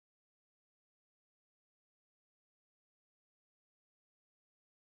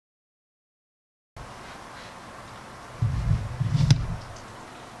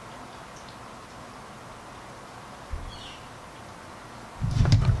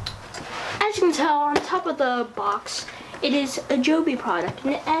as you can tell on top of the box, it is a Joby product,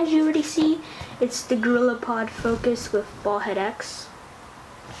 and as you already see, it's the Gorilla Pod Focus with Ball Head X.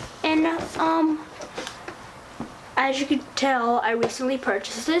 And as you can tell, I recently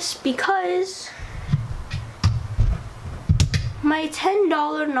purchased this because my $10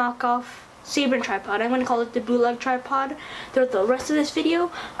 knockoff Saban tripod, I'm going to call it the bootleg tripod throughout the rest of this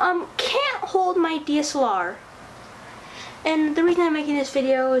video, can't hold my DSLR. And the reason I'm making this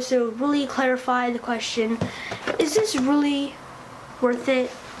video is to really clarify the question, is this really worth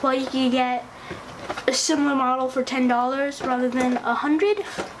it? Well, you can get a similar model for $10 rather than $100.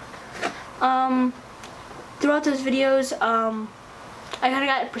 Throughout those videos, I kind of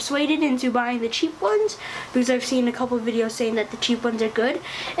got persuaded into buying the cheap ones because I've seen a couple of videos saying that the cheap ones are good,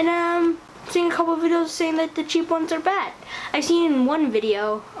 and I'm seeing a couple of videos saying that the cheap ones are bad. I've seen one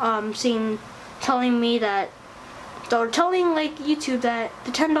video telling like YouTube that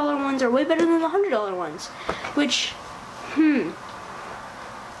the $10 ones are way better than the $100 ones, which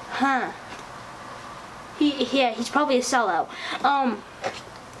he's probably a sellout.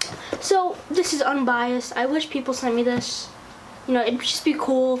 So this is unbiased. I wish people sent me this. You know, it'd just be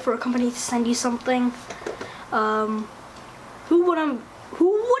cool for a company to send you something. Who wouldn't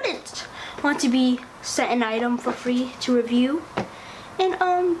want to be sent an item for free to review? And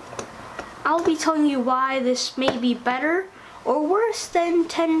I'll be telling you why this may be better or worse than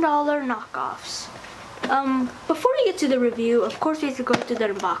 $10 knockoffs. Before we get to the review, of course we have to go through the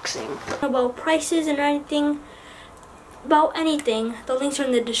unboxing. About prices and anything, about anything, the links are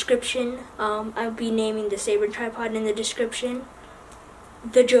in the description. I'll be naming the Saban tripod in the description,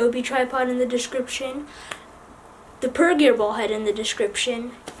 the Joby tripod in the description, the Per Gear ball head in the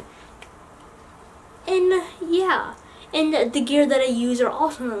description, and yeah, and the gear that I use are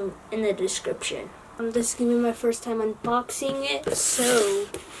also in the description. This is gonna be my first time unboxing it, so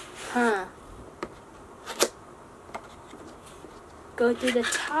go through the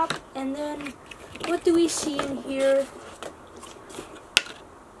top, and then what do we see in here?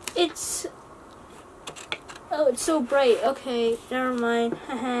 It's so bright. Okay, never mind.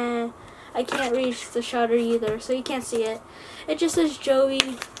 I can't reach the shutter either, so you can't see it. It just says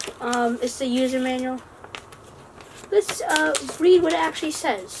Joby. It's the user manual. Let's read what it actually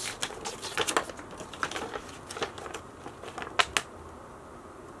says.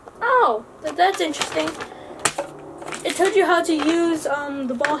 Oh, that's interesting. It tells you how to use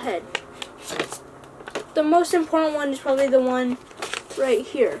the ball head. The most important one is probably the one right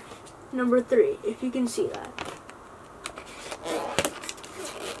here, number 3, if you can see that.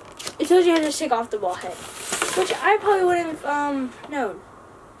 It tells you how to take off the ball head, which I probably wouldn't have known.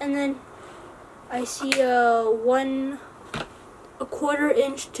 And then I see a 1/4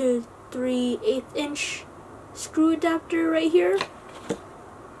 inch to 3/8 inch screw adapter right here.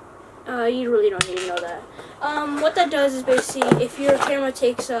 You really don't need to know that. What that does is basically, if your camera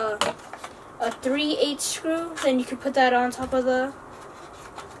takes a 3/8 screw, then you can put that on top of the.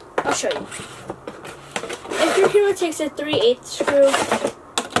 I'll show you. If your camera takes a 3/8 screw,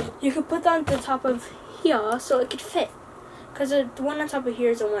 you can put that on the top of here so it could fit. Because the one on top of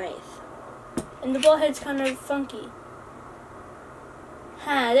here is a 1/8. And the ball head's kind of funky.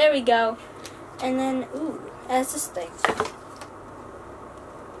 There we go. And then, ooh, it has this thing.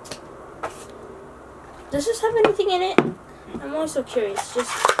 Does this have anything in it? I'm always so curious.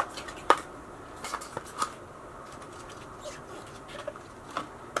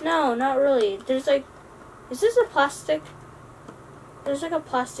 No, not really. There's like, is this a plastic? There's like a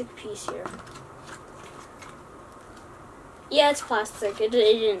plastic piece here. Yeah, it's plastic. It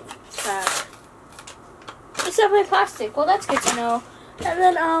didn't crack. It's definitely plastic. Well, that's good to know. And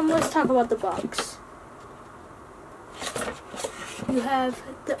then let's talk about the box. You have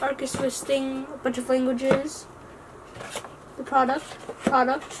the Arcus Swiss thing, a bunch of languages. The product,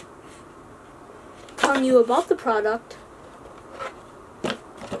 telling you about the product,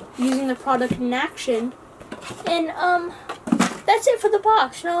 using the product in action, and that's it for the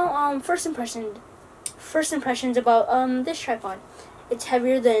box. First impressions about this tripod. It's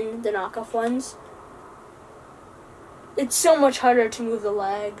heavier than the knockoff ones. It's so much harder to move the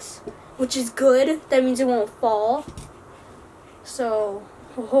legs, which is good. That means it won't fall. So,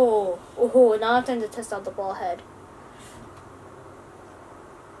 now it's time to test out the ball head.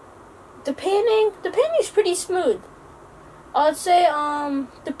 The panning is pretty smooth. I'd say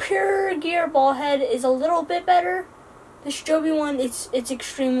the Per Gear ball head is a little bit better. This Joby one, it's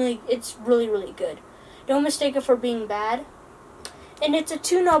really, really good. Don't mistake it for being bad. And it's a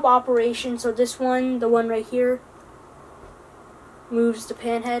 2-knob operation, so this one, the one right here, moves the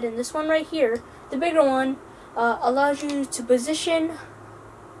pan head, and this one right here, the bigger one, allows you to position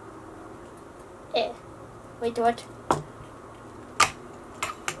Eh. Wait, what?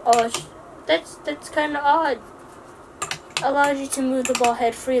 Oh, that's kind of odd. Allows you to move the ball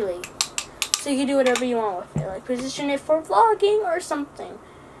head freely, so you can do whatever you want with it, like position it for vlogging or something.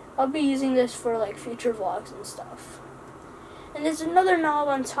 I'll be using this for like future vlogs and stuff. And there's another knob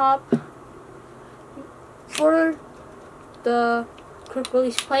on top for the quick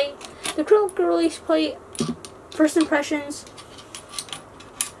release plate. The quick release plate, first impressions,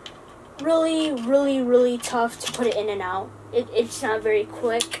 really tough to put it in and out. It's not very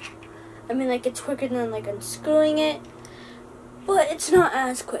quick. I mean, like, it's quicker than like unscrewing it, but it's not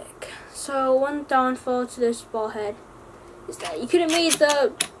as quick. So one downfall to this ball head is that you could have made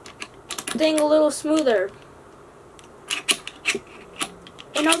the thing a little smoother.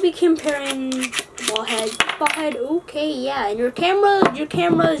 And I'll be comparing ball head. Ball head, okay, yeah. And your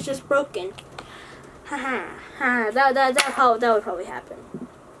camera is just broken. Haha, that would probably happen.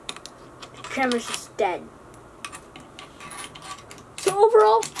 Your camera's just dead. So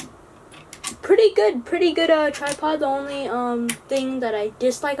overall, pretty good tripod. The only thing that I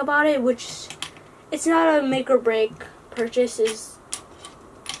dislike about it, which it's not a make or break purchase, is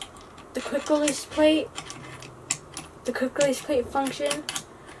the quick release plate. The quick release plate function.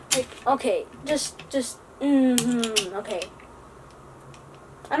 Like, okay, okay.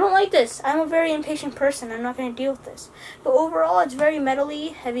 I don't like this. I'm a very impatient person. I'm not going to deal with this. But overall, it's very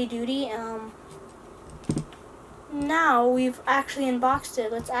metally, heavy duty. Now we've actually unboxed it.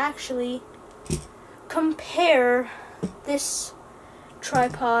 Let's actually compare this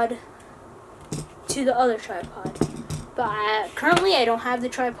tripod to the other tripod. But currently I don't have the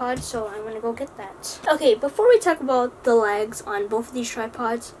tripod, so I'm going to go get that. Okay, before we talk about the legs on both of these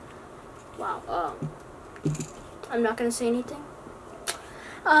tripods, wow, I'm not going to say anything.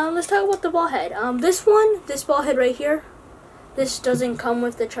 Let's talk about the ball head. This ball head right here, this doesn't come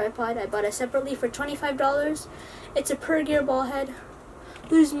with the tripod. I bought it separately for $25. It's a per gear ball head.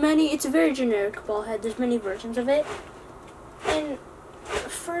 It's a very generic ball head. There's many versions of it. And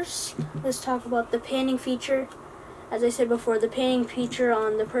first, let's talk about the panning feature. As I said before, the panning feature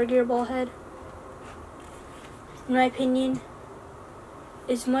on the per gear ball head, in my opinion,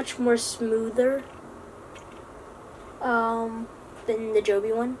 is much more smoother than the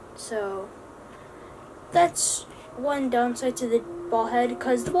Joby one. So that's one downside to the ball head,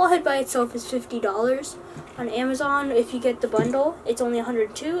 because the ball head by itself is $50 on Amazon. If you get the bundle, it's only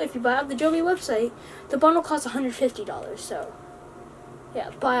 $102. If you buy off the Joby website, the bundle costs $150. So yeah,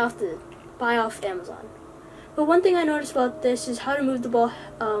 buy off Amazon. But one thing I noticed about this is how to move the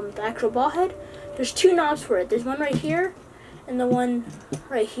actual ball head. There's two knobs for it. There's one right here and the one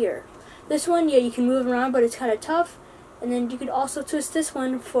right here. This one, yeah, you can move around, but it's kind of tough. And then you could also twist this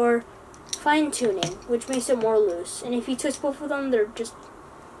one for fine tuning, which makes it more loose. And if you twist both of them,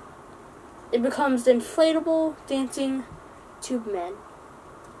 it becomes the inflatable dancing tube man.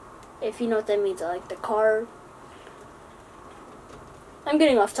 If you know what that means, like the car. I'm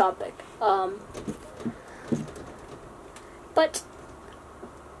getting off topic.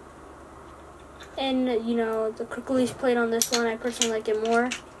 And you know, the quick release plate on this one, I personally like it more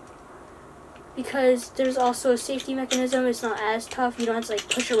because there's also a safety mechanism. It's not as tough. You don't have to like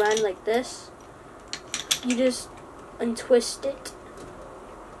push around like this. You just untwist it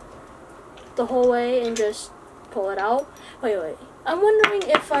the whole way and just pull it out. Wait. I'm wondering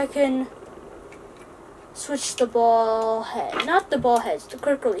if I can switch the ball head. Not the ball heads, the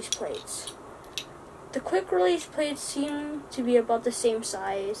quick release plates. The quick release plates seem to be about the same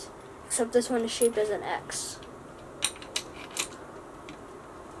size, except this one is shaped as an X.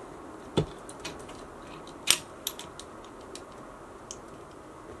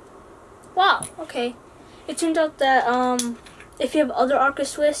 Wow, okay. It turns out that if you have other Arca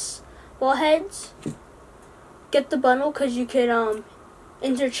Swiss ball heads, get the bundle because you could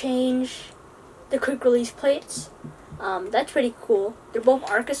interchange the quick release plates. That's pretty cool. They're both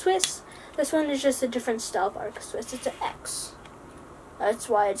Arca Swiss. This one is just a different style of Arca Swiss. It's an X. That's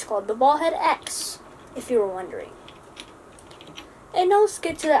why it's called the ball head X, if you were wondering. And now let's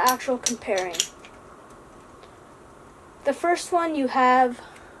get to the actual comparing. The first one you have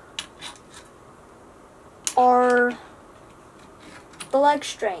are the leg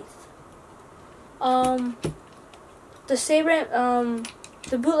strength. The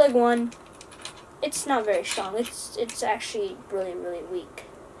bootleg one, it's not very strong. It's actually really weak.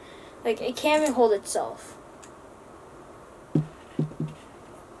 Like, it can't even hold itself.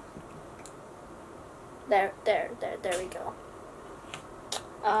 There we go.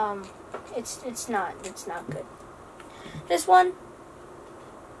 It's not good. This one,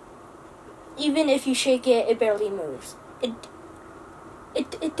 even if you shake it, it barely moves.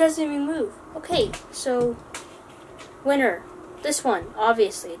 it doesn't even move. Okay, so winner. This one,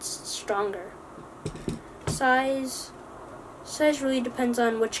 obviously, it's stronger. Size really depends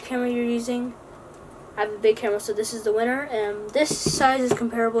on which camera you're using. I have a big camera, so this is the winner. And this size is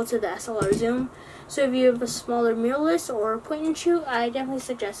comparable to the SLR zoom. So if you have a smaller mirrorless or point and shoot, I definitely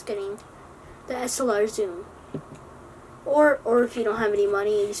suggest getting the SLR zoom. Or if you don't have any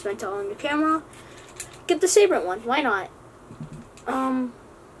money and you spent it all on your camera, get the Sabrent one. Why not?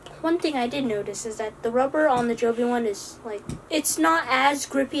 One thing I did notice is that the rubber on the Joby one is like, it's not as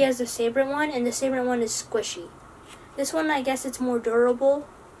grippy as the Sabrent one, and the Sabrent one is squishy. This one, I guess it's more durable.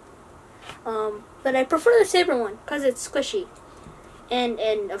 But I prefer the Sabrent one because it's squishy.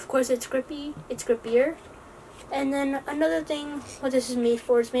 And of course it's grippy, it's grippier. And then another thing what this is made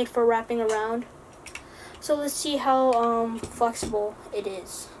for is made for wrapping around. So let's see how flexible it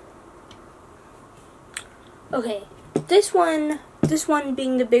is. Okay, this one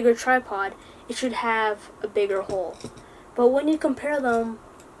being the bigger tripod, it should have a bigger hole. But when you compare them,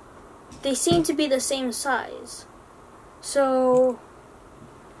 they seem to be the same size. So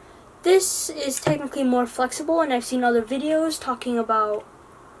this is technically more flexible, and I've seen other videos talking about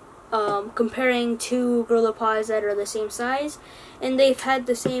comparing two Gorilla Pods that are the same size, and they've had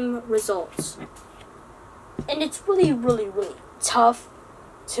the same results. And it's really, really, really tough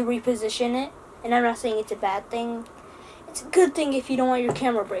to reposition it, and I'm not saying it's a bad thing. It's a good thing if you don't want your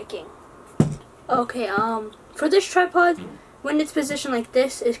camera breaking. Okay, for this tripod, when it's positioned like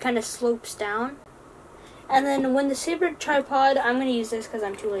this, it kind of slopes down. And then when the Sabrent tripod, I'm going to use this because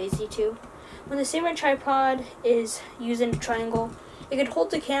I'm too lazy to. When the Sabrent tripod is using a triangle, it could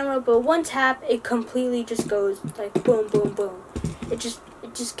hold the camera, but one tap, it completely just goes like boom, boom, boom. It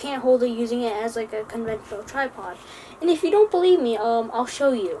just can't hold it using it as like a conventional tripod. And if you don't believe me, I'll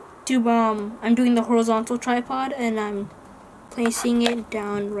show you. I'm doing the horizontal tripod, and I'm placing it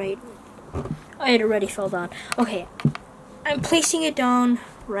down right. Oh, it already fell down. Okay, I'm placing it down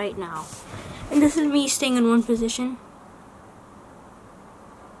right now. And this is me staying in one position.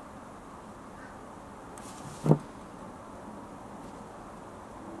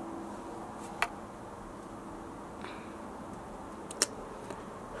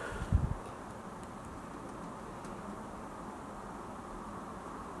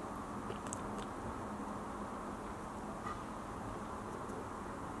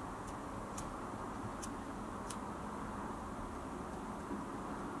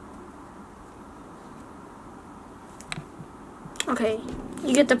 Okay,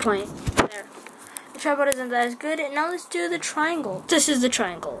 you get the point. There. The tripod isn't that as good, and now let's do the triangle. This is the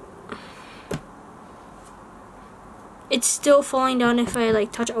triangle. It's still falling down if I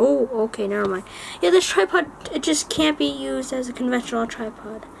like touch. Oh, okay, never mind. Yeah, this tripod, it just can't be used as a conventional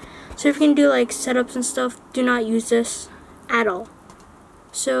tripod. So if you can do like setups and stuff, do not use this at all.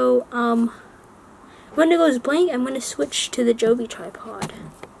 So when it goes blank, I'm gonna switch to the Joby tripod.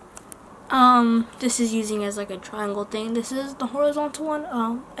 This is using as like a triangle thing. This is the horizontal one.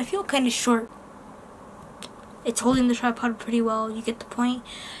 I feel kind of short. It's holding the tripod pretty well. You get the point.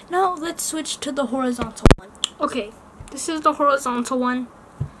 Now let's switch to the horizontal one. Okay, this is the horizontal one.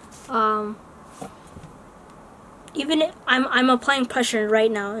 Even if I'm applying pressure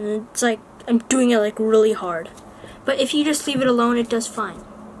right now, and it's like I'm doing it like really hard. But if you just leave it alone, it does fine.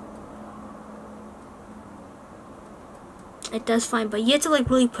 It does fine, but you have to like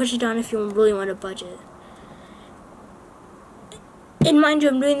really push it down if you really want to budget. And mind you,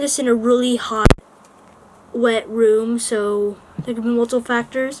 I'm doing this in a really hot, wet room, so there could be multiple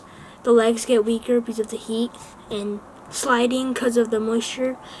factors. The legs get weaker because of the heat, and sliding because of the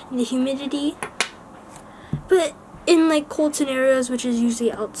moisture and the humidity. But in like cold scenarios, which is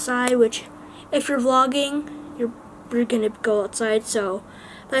usually outside, which if you're vlogging, you're gonna go outside, so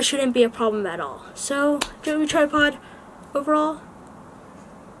that shouldn't be a problem at all. So Joby tripod. Overall,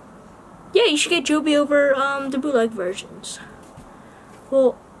 yeah, you should get Joby over the bootleg versions.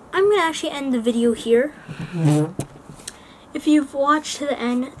 Well, I'm gonna actually end the video here. If you've watched to the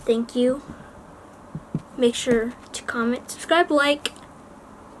end, thank you. Make sure to comment, subscribe, like.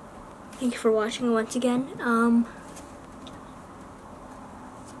 Thank you for watching once again.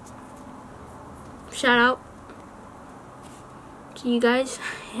 Shout out to you guys.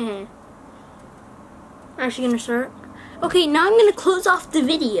 I'm actually gonna start. Okay, now I'm gonna close off the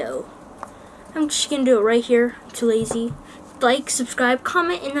video. I'm just gonna do it right here. I'm too lazy. Like, subscribe,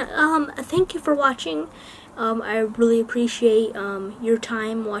 comment, and thank you for watching. I really appreciate your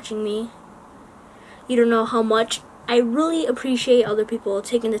time watching me. You don't know how much I really appreciate other people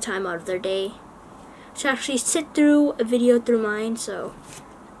taking the time out of their day to actually sit through a video through mine. So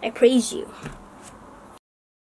I praise you.